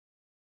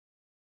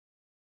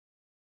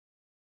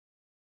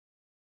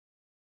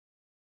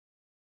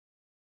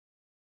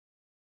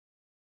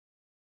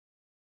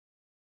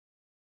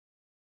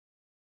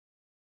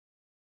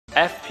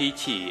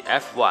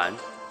LI-FPT-F1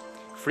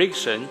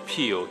 Friction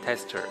Peel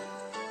Tester.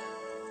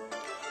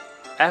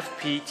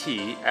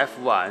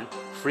 FPT-F1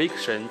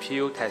 Friction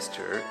Peel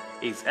Tester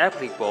is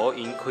applicable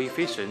in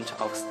coefficient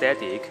of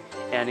static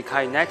and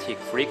kinetic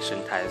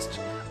friction test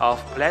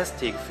of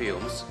plastic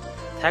films,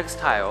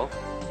 textile,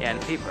 and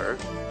paper,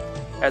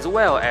 as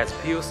well as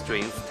peel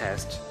strength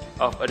test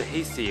of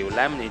adhesive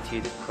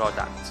laminated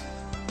products.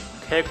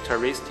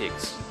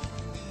 Characteristics: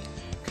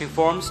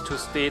 conforms to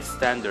state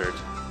standard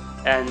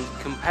and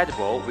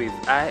compatible with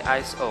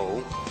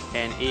ISO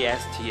and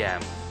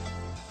ASTM.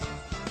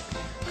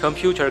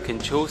 Computer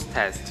controls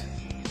test.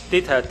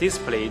 Data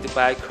displayed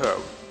by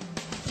curve.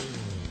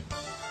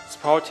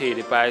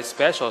 Supported by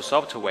special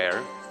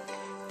software,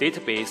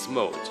 database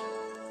mode,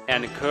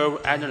 and curve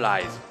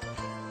analyze.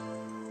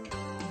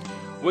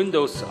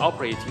 Windows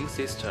operating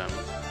system.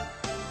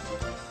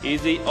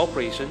 Easy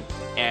operation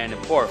and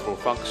powerful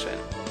function.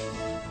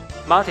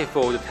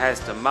 Multifold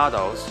test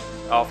models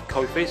of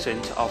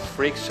coefficient of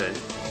friction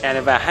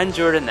and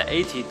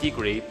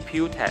 180-degree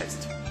peel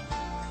test.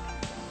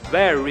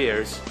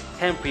 Various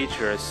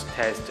temperatures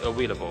test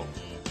available.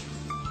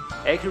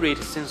 Accurate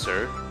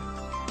sensor.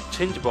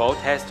 Changeable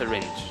test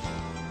range.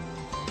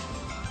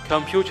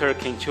 Computer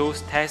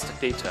controls test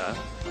data.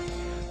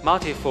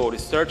 Multifold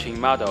searching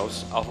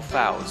models of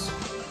files.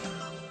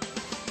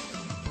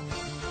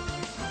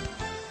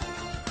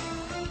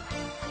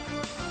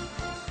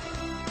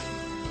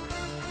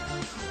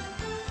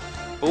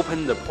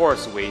 Open the port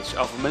switch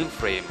of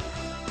mainframe.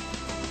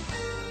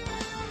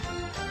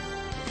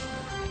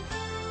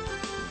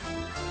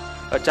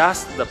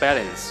 Adjust the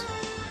balance.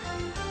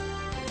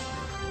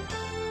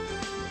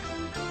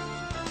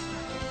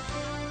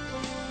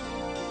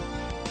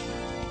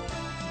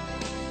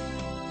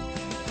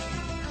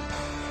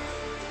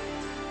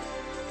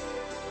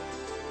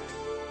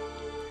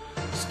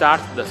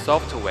 Start the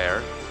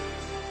software.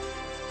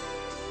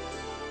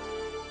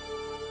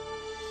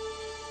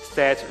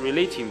 Set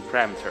relating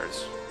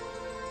parameters.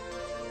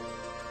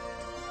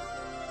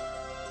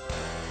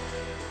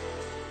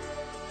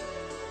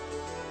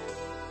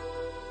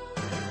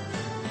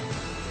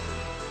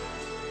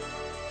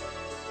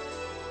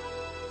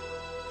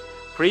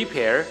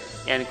 Prepare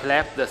and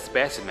collect the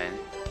specimen.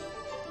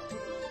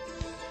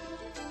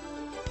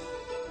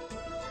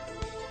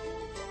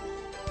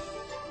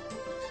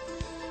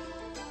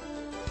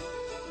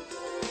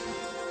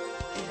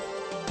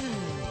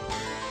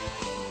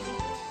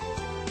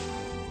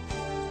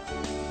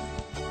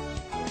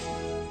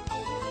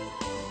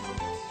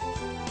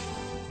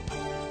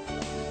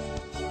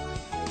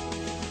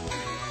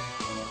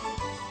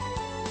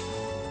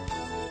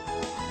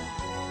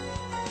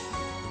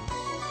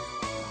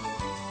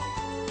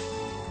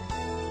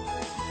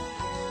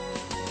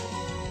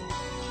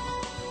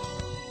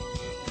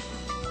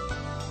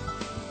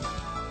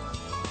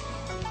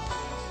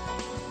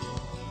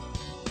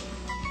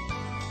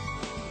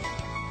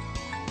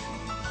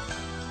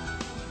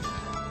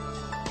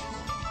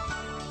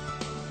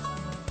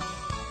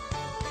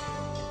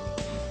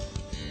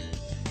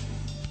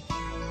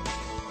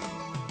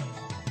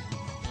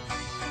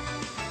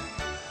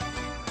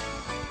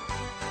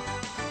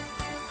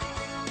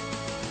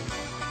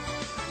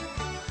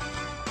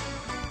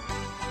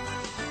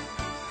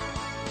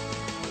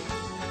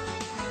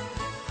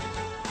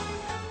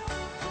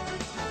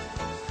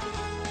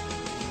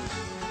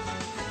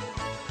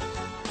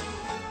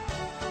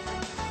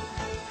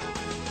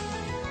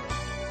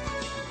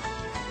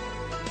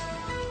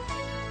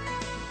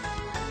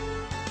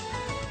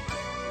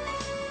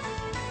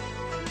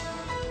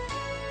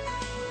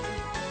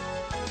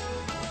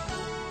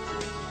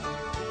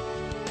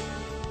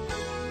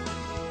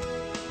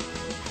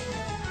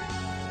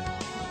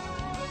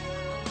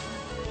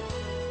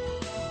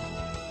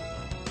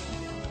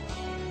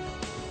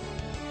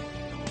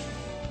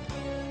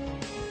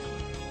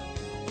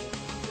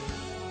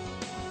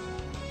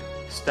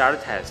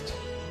 Start test.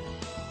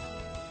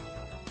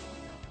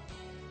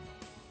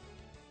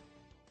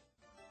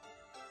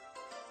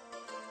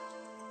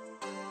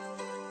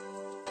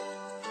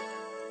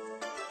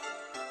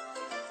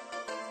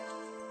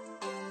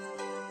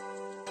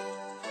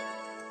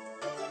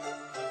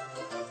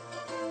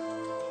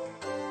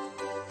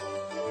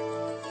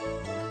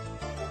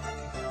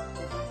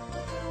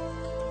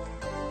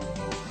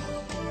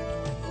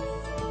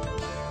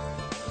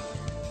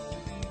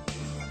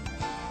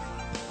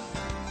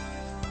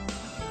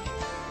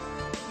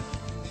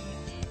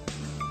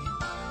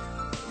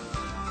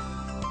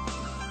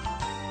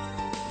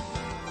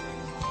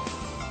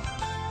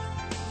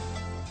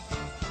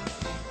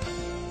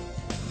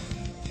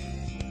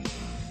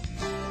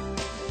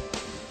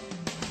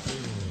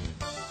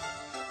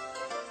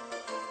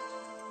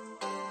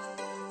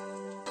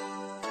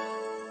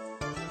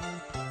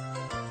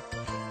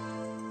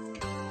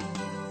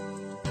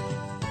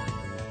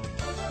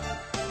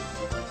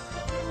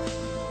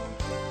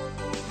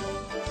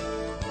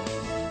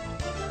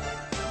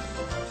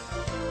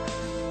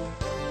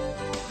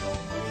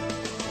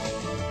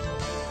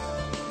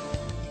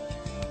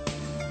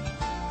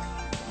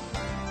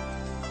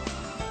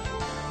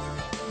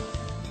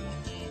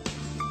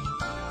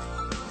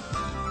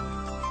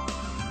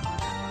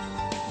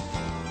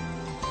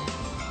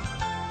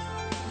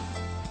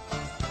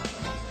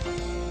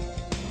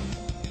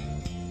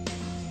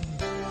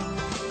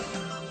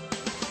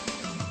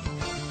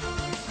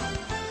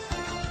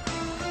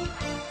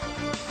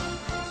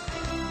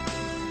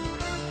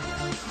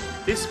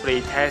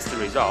 Display test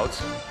results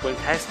when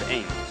test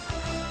ends.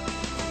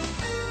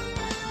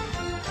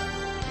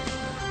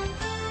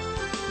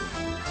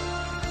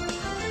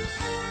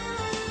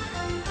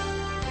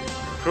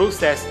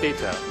 Process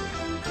data.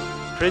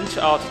 Print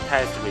out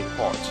test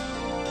report.